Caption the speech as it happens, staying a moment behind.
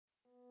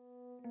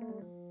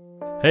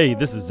Hey,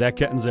 this is Zach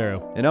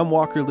Catanzaro. And I'm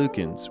Walker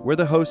Lukens. We're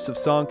the hosts of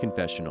Song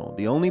Confessional,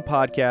 the only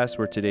podcast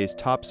where today's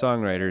top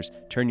songwriters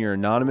turn your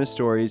anonymous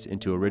stories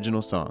into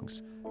original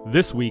songs.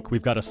 This week,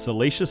 we've got a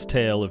salacious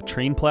tale of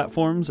train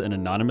platforms and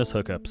anonymous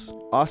hookups.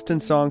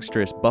 Austin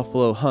songstress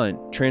Buffalo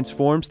Hunt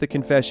transforms the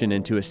confession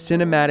into a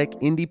cinematic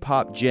indie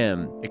pop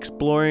gem,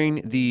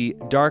 exploring the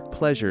dark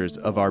pleasures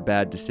of our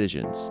bad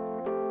decisions.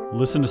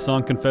 Listen to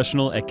Song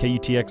Confessional at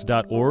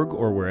KUTX.org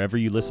or wherever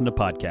you listen to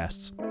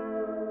podcasts.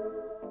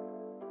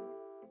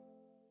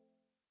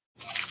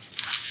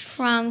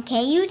 From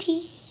KUT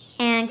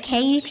and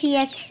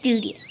KUTX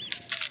Studios.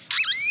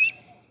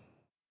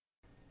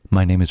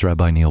 My name is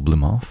Rabbi Neil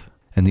Blumoff,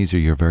 and these are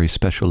your very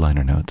special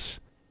liner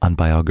notes on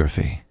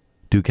biography,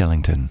 Duke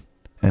Ellington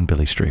and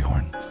Billy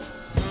Strayhorn.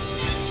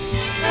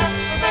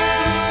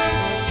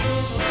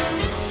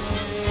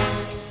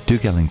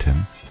 Duke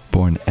Ellington,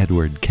 born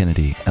Edward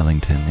Kennedy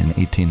Ellington in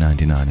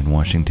 1899 in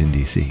Washington,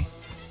 D.C.,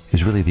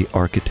 is really the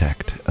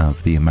architect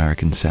of the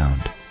American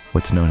sound,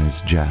 what's known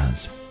as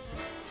jazz.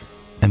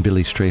 And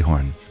Billy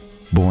Strayhorn,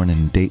 born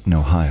in Dayton,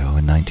 Ohio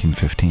in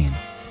 1915,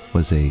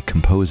 was a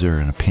composer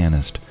and a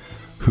pianist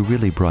who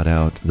really brought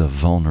out the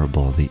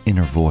vulnerable, the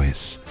inner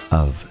voice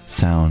of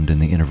sound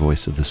and the inner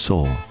voice of the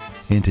soul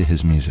into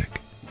his music.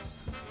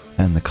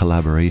 And the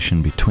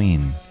collaboration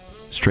between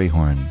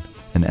Strayhorn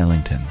and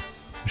Ellington,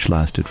 which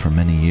lasted for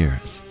many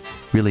years,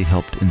 really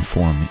helped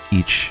inform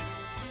each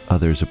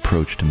other's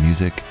approach to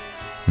music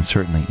and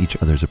certainly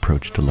each other's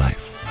approach to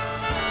life.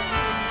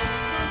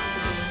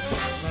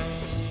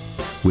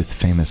 With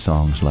famous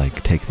songs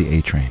like Take the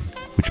A-Train,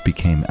 which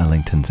became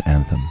Ellington's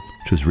anthem,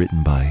 which was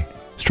written by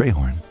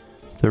Strayhorn,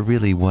 there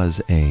really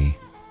was a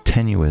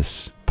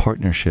tenuous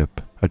partnership,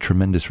 a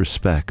tremendous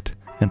respect,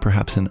 and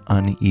perhaps an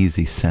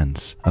uneasy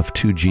sense of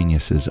two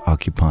geniuses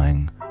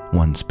occupying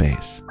one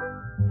space.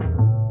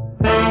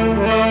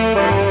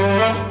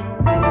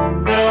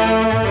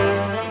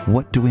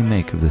 What do we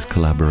make of this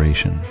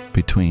collaboration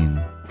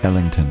between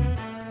Ellington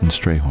and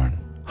Strayhorn?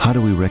 How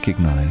do we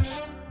recognize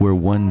where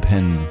one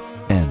pen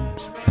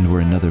ends and where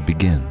another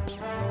begins?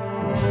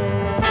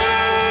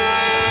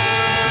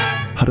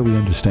 How do we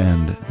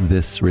understand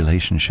this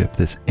relationship,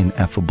 this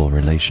ineffable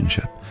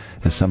relationship,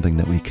 as something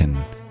that we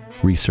can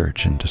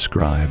research and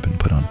describe and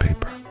put on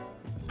paper?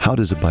 How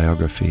does a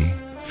biography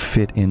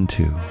fit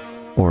into,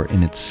 or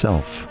in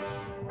itself,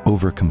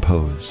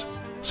 overcompose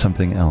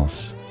something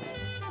else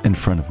in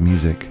front of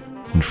music,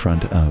 in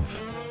front of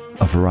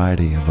a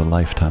variety of a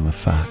lifetime of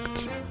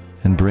facts,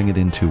 and bring it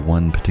into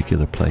one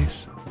particular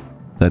place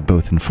that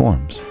both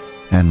informs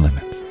and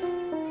limits?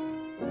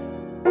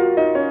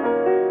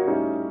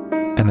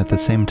 And at the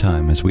same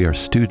time, as we are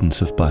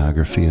students of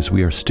biography, as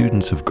we are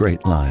students of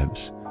great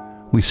lives,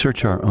 we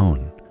search our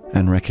own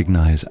and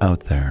recognize out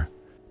there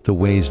the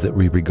ways that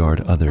we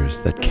regard others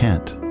that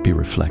can't be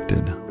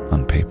reflected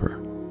on paper.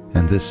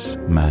 And this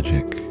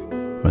magic,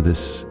 or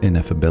this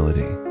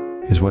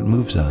ineffability, is what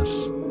moves us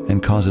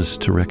and causes us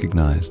to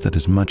recognize that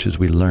as much as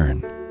we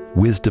learn,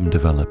 wisdom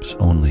develops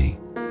only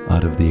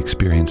out of the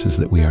experiences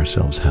that we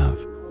ourselves have,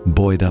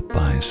 buoyed up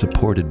by,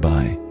 supported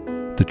by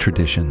the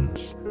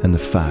traditions and the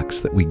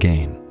facts that we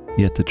gain.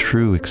 Yet the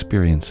true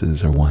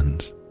experiences are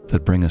ones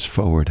that bring us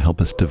forward,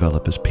 help us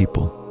develop as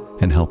people,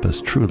 and help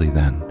us truly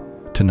then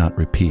to not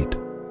repeat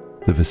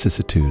the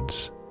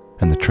vicissitudes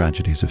and the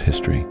tragedies of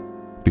history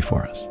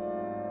before us.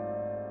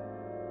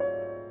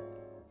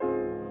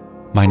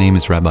 My name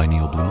is Rabbi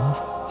Neil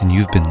Blumoff, and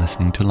you've been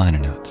listening to Liner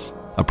Notes,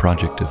 a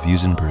project of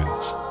Views and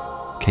Brews,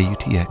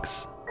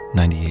 KUTX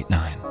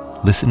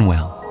 98.9. Listen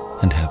well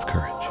and have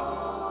courage.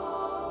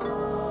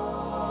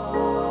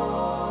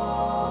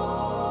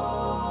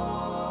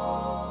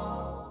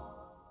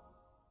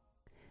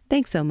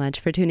 Thanks so much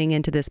for tuning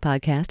into this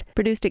podcast,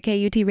 produced at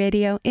KUT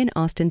Radio in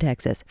Austin,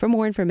 Texas. For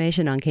more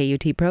information on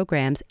KUT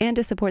programs and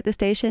to support the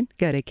station,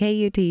 go to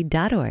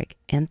KUT.org.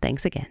 And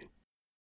thanks again.